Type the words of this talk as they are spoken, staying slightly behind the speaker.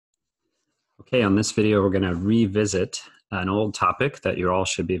Okay, on this video, we're going to revisit an old topic that you all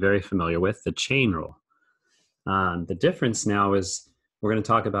should be very familiar with, the chain rule. The difference now is we're going to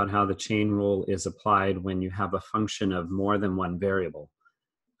talk about how the chain rule is applied when you have a function of more than one variable.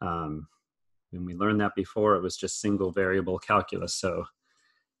 When we learned that before, it was just single variable calculus. So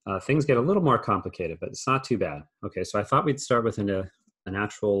things get a little more complicated, but it's not too bad. Okay, so I thought we'd start with an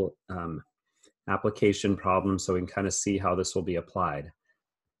actual application problem so we can kind of see how this will be applied.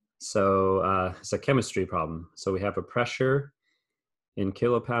 So it's a chemistry problem. So we have a pressure in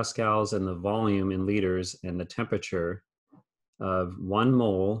kilopascals and the volume in liters and the temperature of 1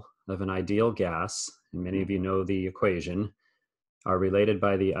 mole of an ideal gas, and many of you know the equation, are related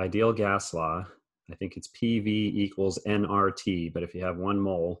by the ideal gas law. I think it's PV equals nRT, but if you have 1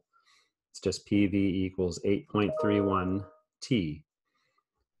 mole, it's just PV equals 8.31 T.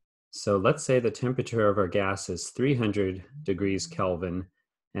 So let's say the temperature of our gas is 300 degrees Kelvin,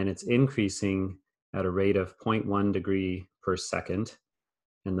 and it's increasing at a rate of 0.1 degree per second.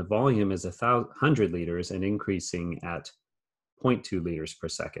 And the volume is 100 liters and increasing at 0.2 liters per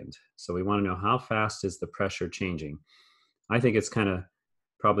second. So we want to know how fast is the pressure changing. I think it's kind of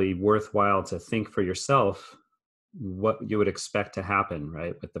probably worthwhile to think for yourself what you would expect to happen,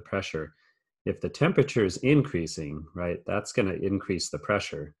 right, with the pressure. If the temperature is increasing, right, that's going to increase the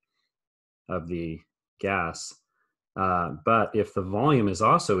pressure of the gas. But if the volume is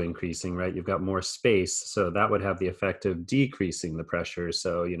also increasing, right, you've got more space, so that would have the effect of decreasing the pressure.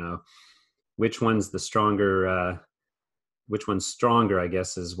 So, you know, which one's stronger, I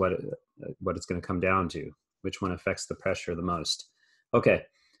guess, is what it's going to come down to. Which one affects the pressure the most? Okay,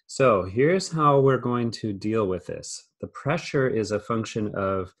 so here's how we're going to deal with this. The pressure is a function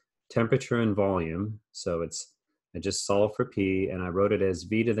of temperature and volume. So I just solved for P and I wrote it as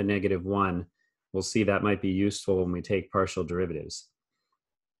V to the negative 1. We'll see that might be useful when we take partial derivatives.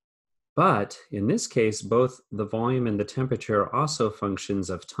 But in this case, both the volume and the temperature are also functions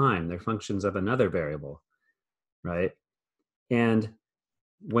of time. They're functions of another variable, right? And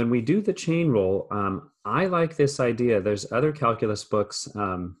when we do the chain rule, I like this idea. There's other calculus books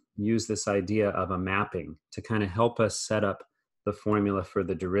use this idea of a mapping to kind of help us set up the formula for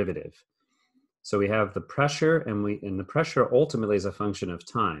the derivative. So we have the pressure, and the pressure ultimately is a function of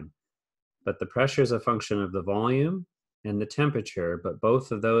time. But the pressure is a function of the volume and the temperature, but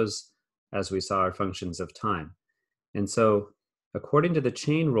both of those, as we saw, are functions of time. And so according to the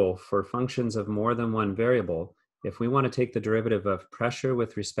chain rule for functions of more than one variable, if we want to take the derivative of pressure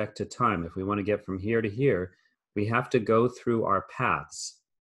with respect to time, if we want to get from here to here, we have to go through our paths.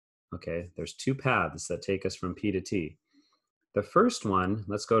 Okay, there's two paths that take us from P to T. The first one,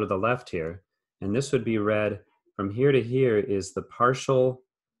 let's go to the left here, and this would be read from here to here is the partial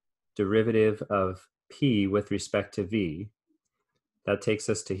derivative of P with respect to V. That takes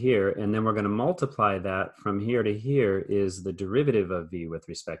us to here, and then we're going to multiply that from here to here is the derivative of V with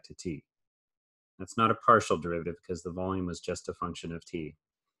respect to T. That's not a partial derivative because the volume was just a function of T.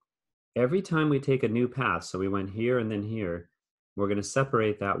 Every time we take a new path, so we went here and then here, we're going to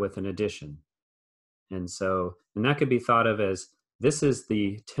separate that with an addition. And that could be thought of as this is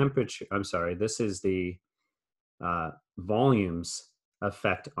the temperature, this is the volume's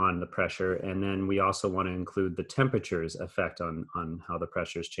effect on the pressure, and then we also want to include the temperature's effect on how the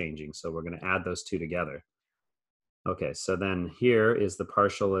pressure is changing. So we're going to add those two together. Okay, so then here is the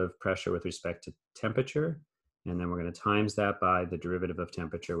partial of pressure with respect to temperature, and then we're going to times that by the derivative of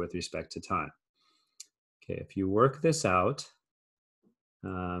temperature with respect to time. Okay, if you work this out,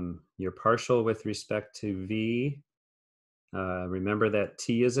 your partial with respect to V, remember that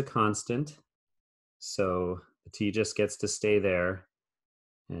T is a constant, so the T just gets to stay there,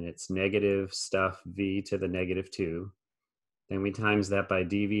 and it's negative stuff V to the negative 2. Then we times that by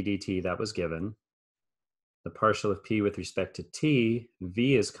dV dt, that was given. The partial of P with respect to T,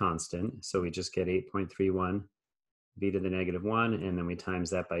 V is constant, so we just get 8.31 V to the negative 1, and then we times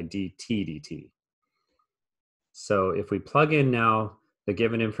that by dt dt. So if we plug in now the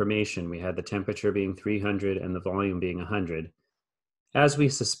given information, we had the temperature being 300 and the volume being 100. As we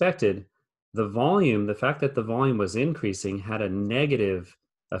suspected, the volume, the fact that the volume was increasing had a negative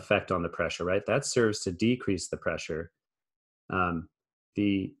effect on the pressure, right? That serves to decrease the pressure.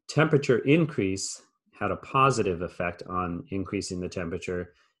 The temperature increase had a positive effect on increasing the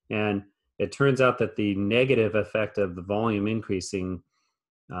temperature. And it turns out that the negative effect of the volume increasing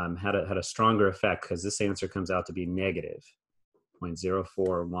had a stronger effect, because this answer comes out to be negative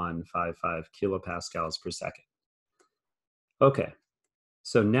 0.04155 kilopascals per second. Okay,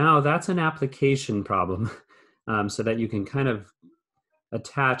 so now that's an application problem so that you can kind of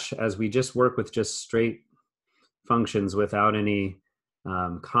attach, as we just work with just straight functions without any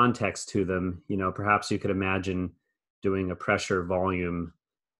context to them, you know, perhaps you could imagine doing a pressure, volume,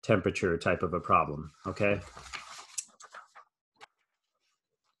 temperature type of a problem, okay?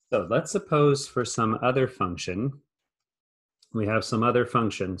 So let's suppose for some other function, we have some other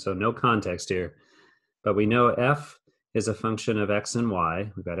function, so no context here, but we know f is a function of x and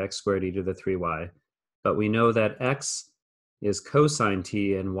y. We've got x squared e to the 3y, but we know that x is cosine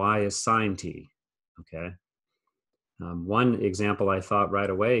t and y is sine t, okay? One example I thought right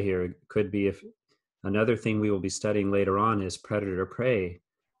away here could be if another thing we will be studying later on is predator-prey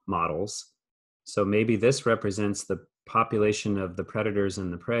models. So maybe this represents the population of the predators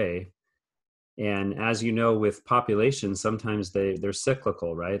and the prey. And as you know, with populations, sometimes they're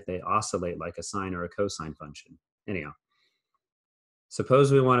cyclical, right? They oscillate like a sine or a cosine function. Anyhow,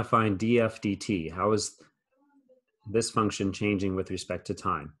 suppose we want to find df dt. How is this function changing with respect to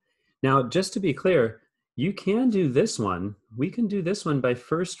time? Now, just to be clear, you can do this one. We can do this one by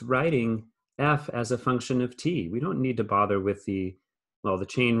first writing f as a function of t. We don't need to bother with the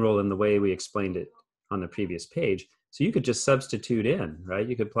chain rule in the way we explained it on the previous page. So you could just substitute in, right?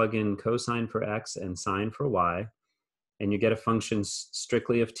 You could plug in cosine for x and sine for y, and you get a function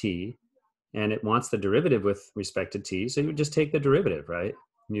strictly of t, and it wants the derivative with respect to t, so you would just take the derivative, right?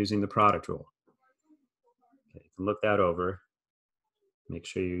 Using the product rule. Okay, you can look that over. Make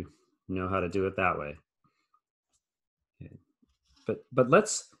sure you know how to do it that way. Okay. But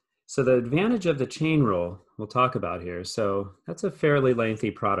so the advantage of the chain rule we'll talk about here. So that's a fairly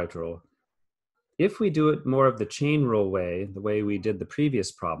lengthy product rule. If we do it more of the chain rule way, the way we did the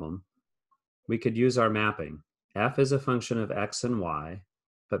previous problem, we could use our mapping. F is a function of x and y,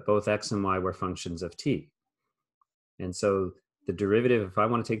 but both x and y were functions of t. And so the derivative, if I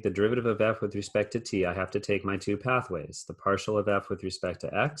want to take the derivative of f with respect to t, I have to take my two pathways, the partial of f with respect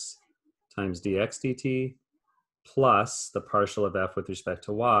to x times dx dt plus the partial of f with respect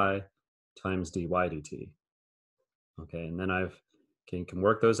to y times dy dt. Okay, and then you can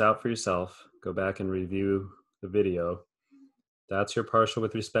work those out for yourself. Go back and review the video. That's your partial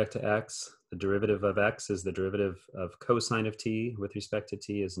with respect to x. The derivative of x is the derivative of cosine of t with respect to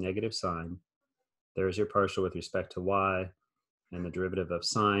t is negative sine. There's your partial with respect to y, and the derivative of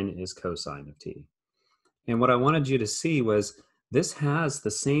sine is cosine of t. And what I wanted you to see was this has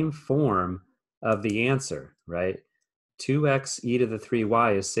the same form of the answer, right? 2x e to the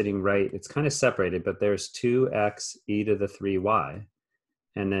 3y is sitting right, it's kind of separated, but there's 2x e to the 3y,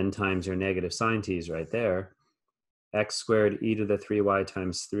 and then times your negative sine t is right there. X squared e to the 3y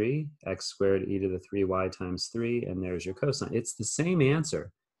times 3, x squared e to the 3y times 3, and there's your cosine. It's the same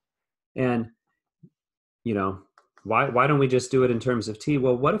answer. And, you know, why don't we just do it in terms of t?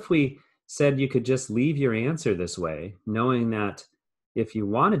 Well, what if we said you could just leave your answer this way, knowing that if you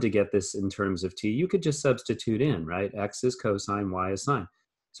wanted to get this in terms of t, you could just substitute in, right? X is cosine, y is sine.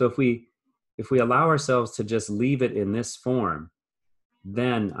 So if we allow ourselves to just leave it in this form,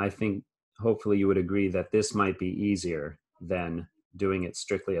 then I think hopefully you would agree that this might be easier than doing it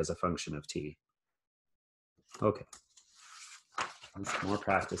strictly as a function of t. Okay, more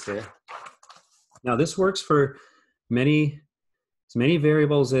practice here. Now this works for as many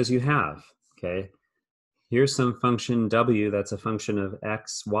variables as you have, okay? Here's some function w that's a function of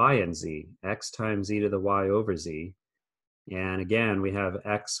x, y, and z. X times e to the y over z. And again, we have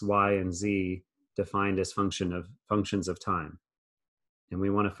x, y, and z defined as functions of time. And we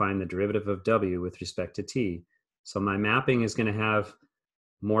want to find the derivative of w with respect to t. So my mapping is going to have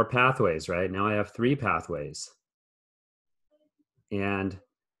more pathways, right? Now I have 3 pathways. And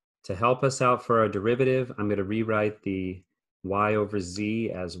to help us out for our derivative, I'm going to rewrite the y over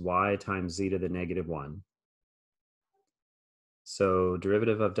z as y times z to the negative 1. So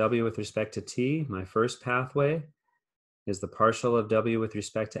derivative of w with respect to t, my first pathway is the partial of w with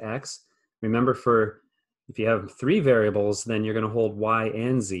respect to x. Remember, if you have 3 variables, then you're going to hold y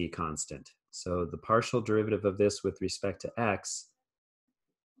and z constant. So the partial derivative of this with respect to x,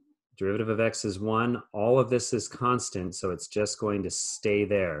 derivative of x is 1. All of this is constant, so it's just going to stay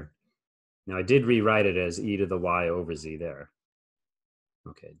there. Now I did rewrite it as e to the y over z there.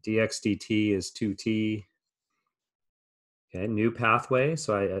 Okay, dx dt is 2t. Okay, new pathway,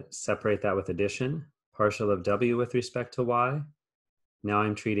 so I separate that with addition. Partial of w with respect to y. Now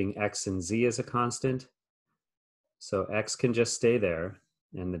I'm treating x and z as a constant. So x can just stay there,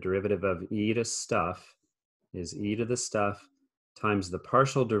 and the derivative of e to stuff is e to the stuff times the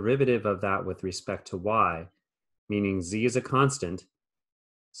partial derivative of that with respect to y, meaning z is a constant.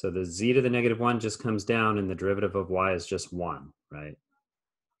 So the z to the negative 1 just comes down, and the derivative of y is just 1, right?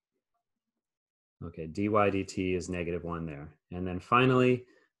 Okay, dy dt is negative 1 there. And then finally,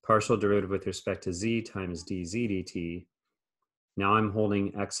 partial derivative with respect to z times dz dt Now I'm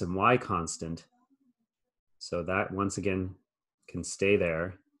holding x and y constant. So that once again can stay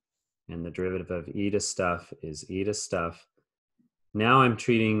there. And the derivative of e to stuff is e to stuff. Now I'm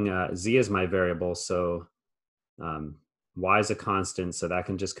treating z as my variable, so y is a constant, so that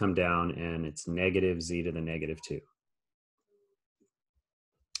can just come down, and it's negative z to the negative 2.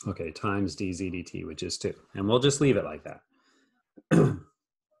 Okay, times dz dt, which is 2. And we'll just leave it like that.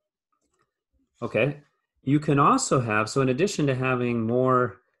 Okay, you can also have, so in addition to having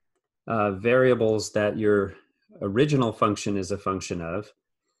more variables that your original function is a function of,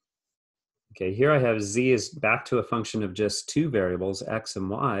 okay, here I have z is back to a function of just 2 variables, x and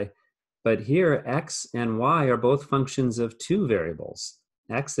y, but here x and y are both functions of 2 variables.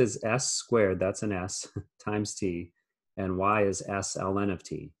 X is s squared, that's an s, times t, and y is s ln of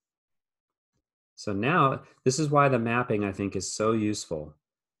t. So now, this is why the mapping, I think, is so useful.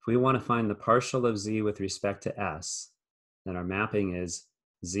 If we want to find the partial of z with respect to s, then our mapping is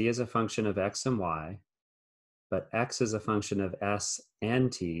z is a function of x and y, but x is a function of s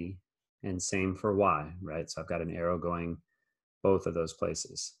and t, and same for y, right? So I've got an arrow going both of those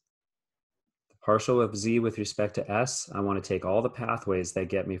places. The partial of z with respect to s, I want to take all the pathways that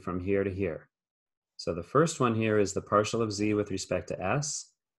get me from here to here. So the first one here is the partial of z with respect to s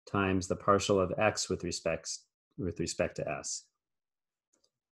times the partial of x with respect to s.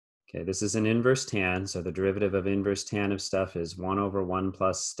 Okay, this is an inverse tan, so the derivative of inverse tan of stuff is 1 over 1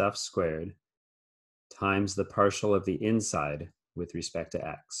 plus stuff squared times the partial of the inside with respect to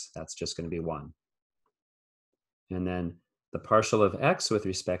x. That's just going to be 1. And then the partial of x with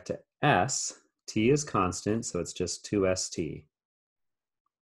respect to s, t is constant, so it's just 2st,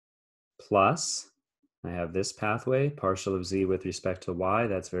 plus I have this pathway, partial of z with respect to y.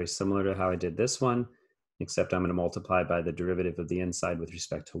 That's very similar to how I did this one, except I'm going to multiply by the derivative of the inside with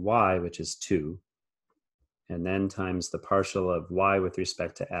respect to y, which is 2. And then times the partial of y with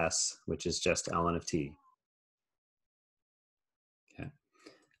respect to s, which is just ln of t. Okay.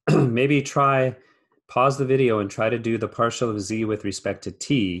 Maybe pause the video and try to do the partial of z with respect to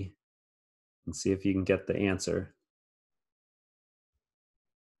t and see if you can get the answer.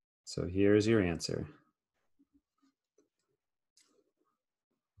 So here's your answer.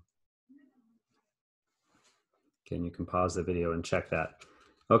 Okay, and you can pause the video and check that.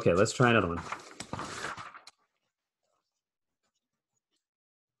 Okay, let's try another one.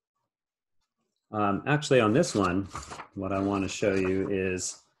 Actually, on this one, what I want to show you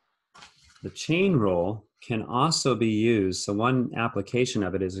is the chain rule can also be used. So one application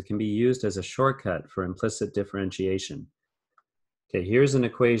of it is it can be used as a shortcut for implicit differentiation. Okay, here's an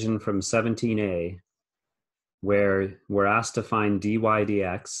equation from 17a where we're asked to find dy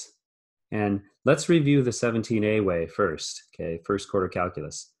dx. And let's review the 17a way first, okay, first quarter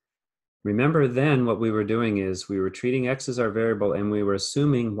calculus. Remember then what we were doing is we were treating x as our variable and we were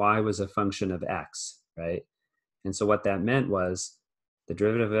assuming y was a function of x, right? And so what that meant was the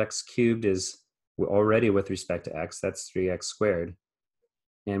derivative of x cubed is already with respect to x, that's 3x squared.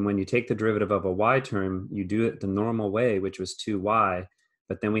 And when you take the derivative of a y term, you do it the normal way, which was 2y,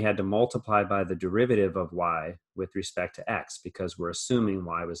 but then we had to multiply by the derivative of y with respect to x because we're assuming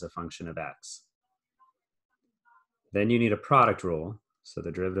y was a function of x. Then you need a product rule. So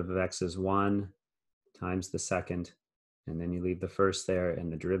the derivative of x is 1 times the second, and then you leave the first there,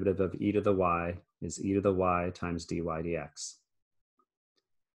 and the derivative of e to the y is e to the y times dy dx.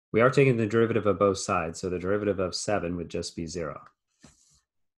 We are taking the derivative of both sides, so the derivative of 7 would just be 0.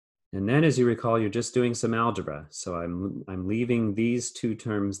 And then, as you recall, you're just doing some algebra. So I'm leaving these two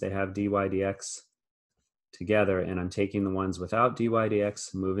terms, they have dy dx together, and I'm taking the ones without dy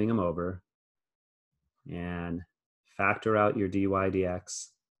dx, moving them over, and factor out your dy dx,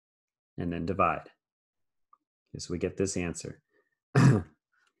 and then divide. Okay, so we get this answer.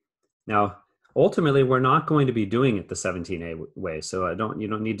 Now, ultimately, we're not going to be doing it the 17a way, so you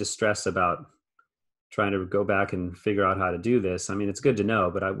don't need to stress about trying to go back and figure out how to do this. I mean, it's good to know,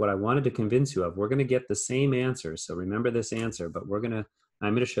 but what I wanted to convince you of, we're going to get the same answer. So remember this answer, but I'm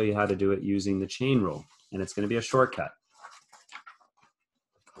going to show you how to do it using the chain rule, and it's going to be a shortcut.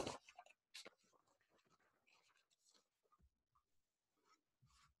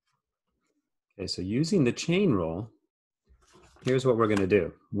 Okay, so using the chain rule, here's what we're going to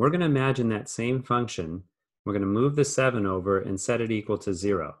do. We're going to imagine that same function. We're going to move the 7 over and set it equal to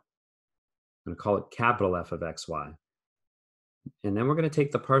 0. I'm going to call it capital F of xy. And then we're going to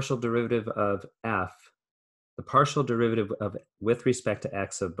take the partial derivative of f, the partial derivative of with respect to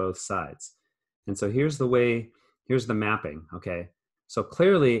x of both sides. And so here's the mapping, okay? So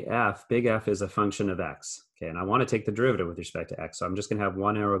clearly big F is a function of x, okay? And I want to take the derivative with respect to x, so I'm just going to have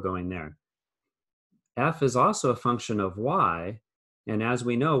one arrow going there. f is also a function of y, and as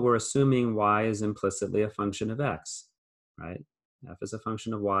we know, we're assuming y is implicitly a function of x, right? F is a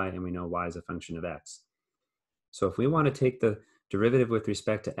function of y, and we know y is a function of x. So if we want to take the derivative with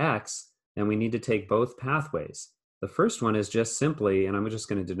respect to x, then we need to take both pathways. The first one is just simply, and I'm just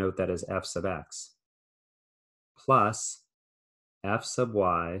going to denote that as f sub x, plus f sub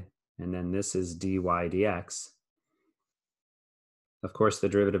y, and then this is dy dx. Of course, the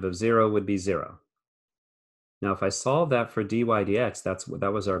derivative of 0 would be 0. Now, if I solve that for dy dx,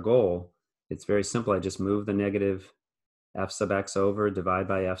 that was our goal. It's very simple. I just move the negative f sub x over, divide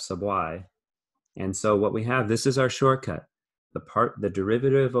by f sub y. And so what we have, this is our shortcut. The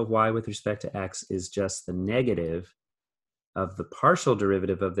derivative of y with respect to x is just the negative of the partial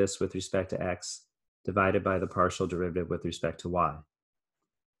derivative of this with respect to x divided by the partial derivative with respect to y.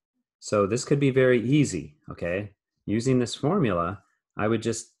 So this could be very easy, okay? Using this formula, I would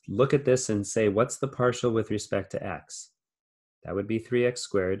just look at this and say, what's the partial with respect to x? That would be 3x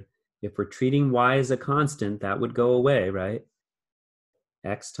squared. If we're treating y as a constant, that would go away, right?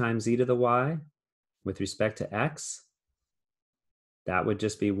 X times e to the y with respect to x, that would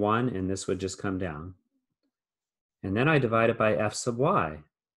just be 1, and this would just come down. And then I divide it by f sub y.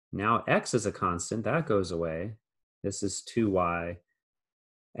 Now x is a constant, that goes away. This is 2y.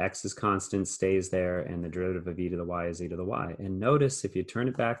 X is constant, stays there, and the derivative of e to the y is e to the y. And notice, if you turn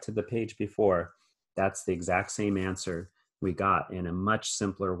it back to the page before, that's the exact same answer we got in a much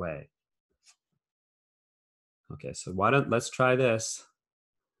simpler way. Okay, so let's try this.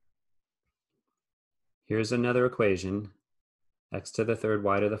 Here's another equation. X to the third,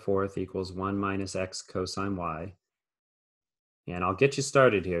 y to the fourth equals 1 minus x cosine y. And I'll get you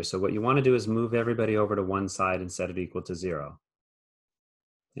started here. So what you want to do is move everybody over to one side and set it equal to 0.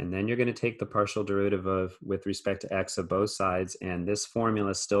 And then you're going to take the partial derivative of, with respect to x, of both sides, and this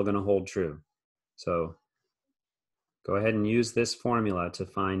formula is still going to hold true. So go ahead and use this formula to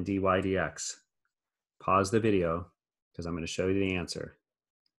find dy dx. Pause the video, because I'm going to show you the answer.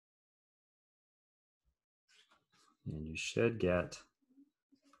 And you should get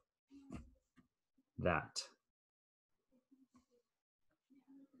that.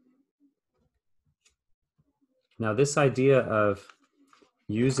 Now, this idea of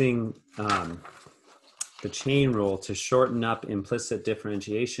using the chain rule to shorten up implicit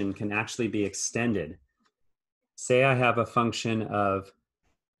differentiation can actually be extended. Say I have a function of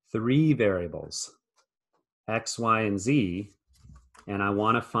 3 variables, x, y, and z, and I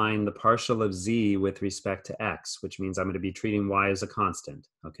want to find the partial of z with respect to x, which means I'm going to be treating y as a constant,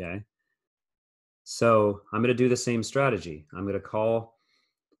 okay? So I'm going to do the same strategy. I'm going to call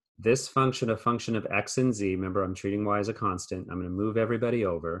this function a function of x and z. Remember, I'm treating y as a constant. I'm going to move everybody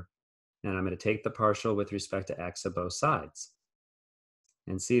over, and I'm going to take the partial with respect to x of both sides.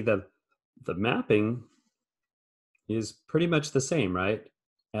 And see, the mapping is pretty much the same, right?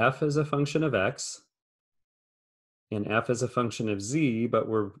 F is a function of x, and f is a function of z, but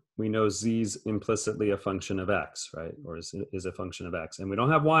we know z's implicitly a function of x, right? Or is a function of x. And we don't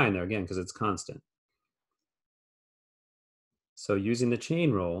have y in there, again, because it's constant. So using the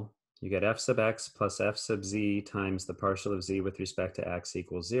chain rule, you get f sub x plus f sub z times the partial of z with respect to x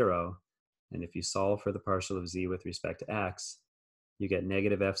equals 0. And if you solve for the partial of z with respect to x, you get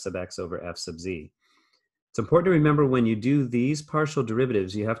negative f sub x over f sub z. It's important to remember when you do these partial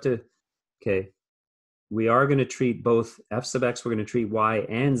derivatives, you have to, okay, we are going to treat both f sub x, we're going to treat y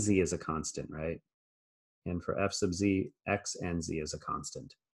and z as a constant, right? And for f sub z, x and z as a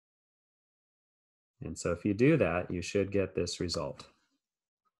constant. And so if you do that, you should get this result.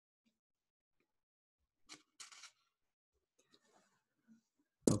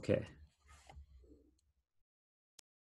 Okay.